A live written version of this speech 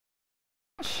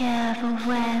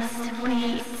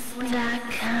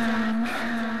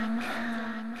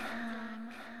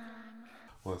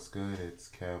What's good? It's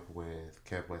Kev with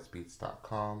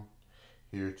KevWestBeats.com,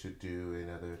 here to do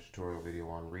another tutorial video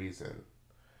on Reason.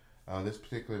 This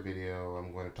particular video,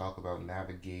 I'm going to talk about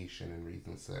navigation in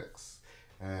Reason 6.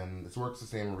 And this works the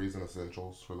same in Reason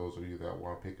Essentials. For those of you that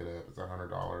want to pick it up, it's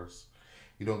 $100.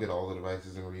 You don't get all the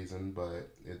devices in Reason, but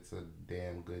it's a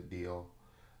damn good deal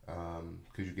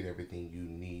because you get everything you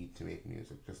need to make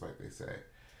music, just like they say.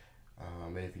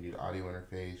 And if you need an audio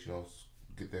interface, you know,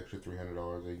 get the extra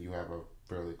 $300 and you have a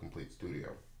fairly complete studio.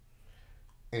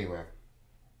 Anyway,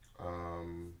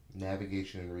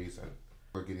 navigation and Reason.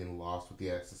 We're getting lost with the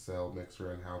SSL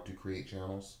Mixer and how to create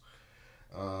channels.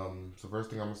 So first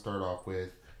thing I'm going to start off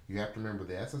with, you have to remember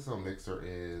the SSL Mixer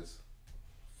is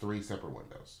 3 separate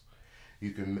windows.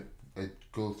 You can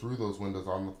go through those windows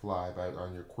on the fly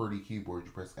on your QWERTY keyboard.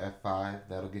 You press F5,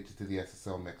 that'll get you to the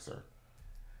SSL Mixer.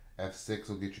 F6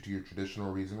 will get you to your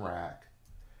traditional Reason rack.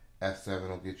 F7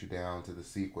 will get you down to the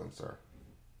sequencer.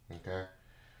 Okay?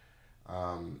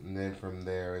 And then from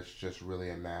there, it's just really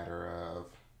a matter of,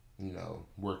 you know,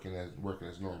 working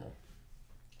as normal.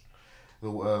 The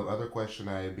other question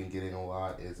I've been getting a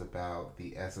lot is about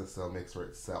the SSL Mixer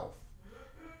itself.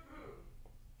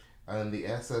 On the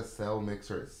SSL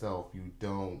Mixer itself, you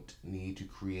don't need to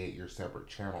create your separate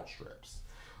channel strips.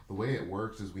 The way it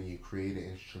works is when you create an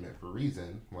instrument for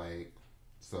Reason, like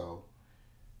so,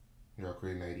 I'll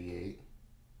create an ID8.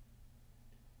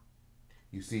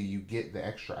 You see, you get the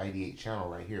extra ID8 channel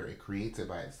right here. It creates it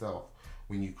by itself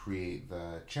when you create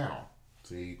the channel.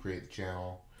 So you create the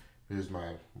channel. Here's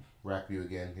my rack view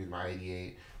again. Here's my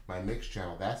ID8, my mix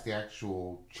channel. That's the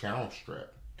actual channel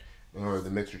strip, or the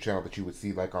mixer channel that you would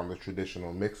see like on the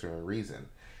traditional mixer in Reason.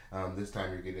 This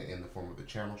time you're getting it in the form of a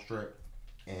channel strip.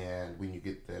 And when you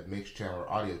get the mix channel or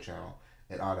audio channel,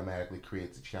 it automatically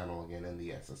creates a channel again in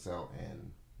the SSL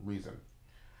and Reason.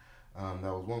 That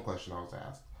was one question I was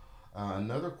asked.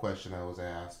 Another question I was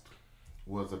asked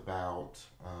was about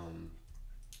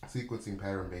sequencing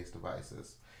pattern-based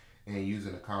devices and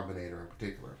using a combinator in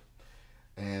particular.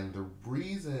 And the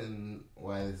reason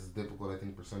why this is difficult, I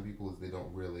think, for some people is they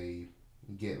don't really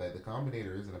get, like, the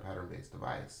combinator isn't a pattern-based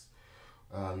device.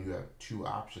 You have 2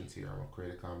 options here. I'm going to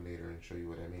create a combinator and show you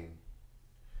what I mean.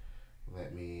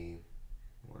 Let me,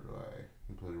 where do I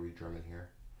put a Redrum in here?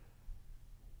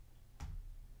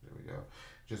 There we go.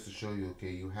 Just to show you,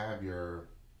 okay, you have your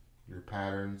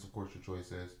patterns, of course, your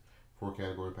choices, 4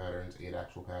 category patterns, 8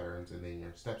 actual patterns, and then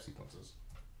your step sequences.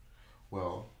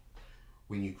 Well,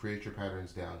 when you create your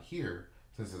patterns down here,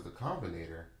 since it's a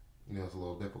combinator, you know, it's a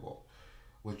little difficult.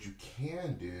 What you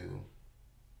can do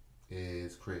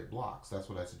is create blocks. That's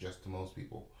what I suggest to most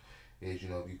people. Is, you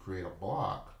know, if you create a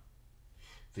block,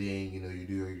 then, you know, you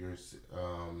do your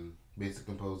basic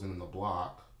composing in the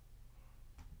block.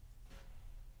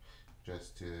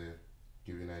 Just to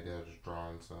give you an idea, I'm just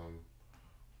drawing some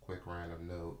quick random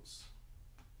notes.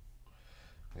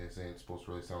 This ain't supposed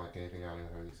to really sound like anything. I don't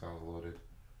even have any sounds loaded.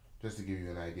 Just to give you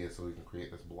an idea so we can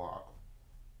create this block.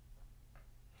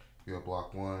 You have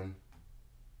block 1,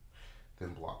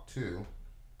 then block 2.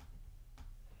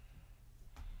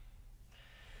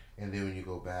 And then when you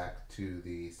go back to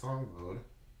the song mode,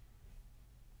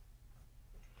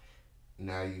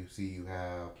 now you see you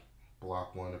have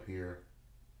block 1 up here,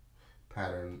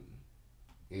 pattern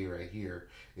A right here,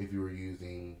 if you were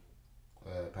using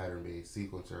a pattern-based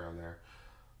sequencer on there.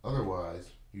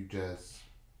 Otherwise, you just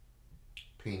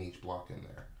paint each block in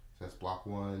there. So that's block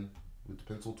 1 with the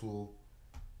pencil tool,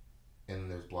 and then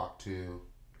there's block 2,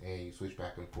 and you switch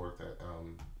back and forth at,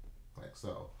 like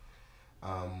so.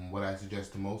 What I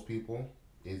suggest to most people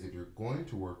is, if you're going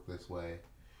to work this way,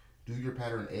 do your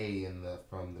pattern A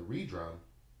from the Redrum.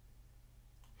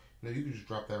 You know, you can just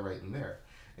drop that right in there.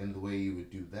 And the way you would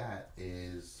do that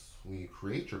is, when you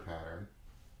create your pattern,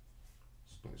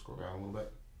 let me scroll down a little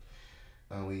bit.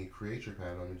 When you create your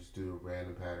pattern, let me just do a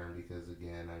random pattern because,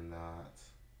 again,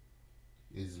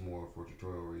 this is more for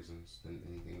tutorial reasons than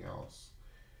anything else.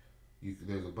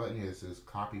 There's a button here that says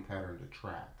copy pattern to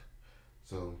track.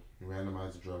 So you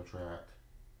randomize the drum track,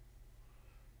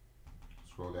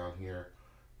 scroll down here,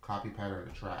 copy pattern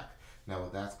to track. Now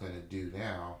what that's going to do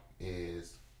now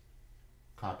is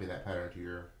copy that pattern to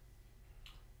your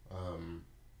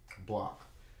block.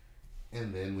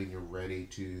 And then when you're ready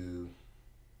to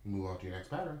move on to your next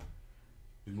pattern,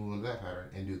 just move on to that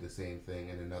pattern and do the same thing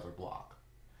in another block.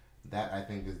 That, I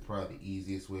think, is probably the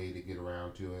easiest way to get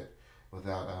around to it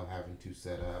without having to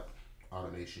set up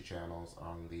automation channels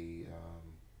on the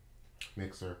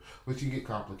mixer, which can get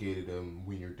complicated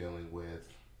when you're dealing with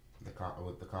the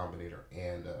combinator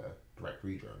and direct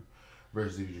redrum.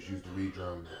 Versus if you just use the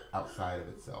redrum outside of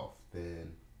itself,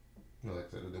 then, like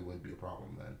I said, there wouldn't be a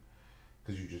problem then.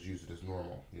 Because you just use it as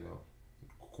normal,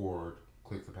 chord,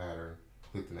 click the pattern,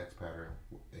 click the next pattern,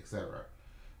 etc.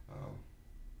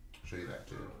 Show you that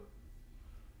too.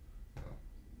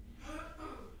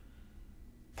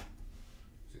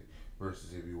 See,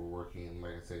 versus if you were working,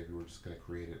 like I said, if you were just going to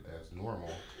create it as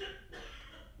normal.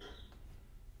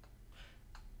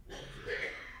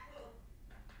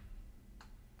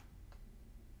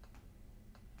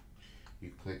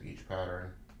 You click each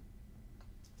pattern,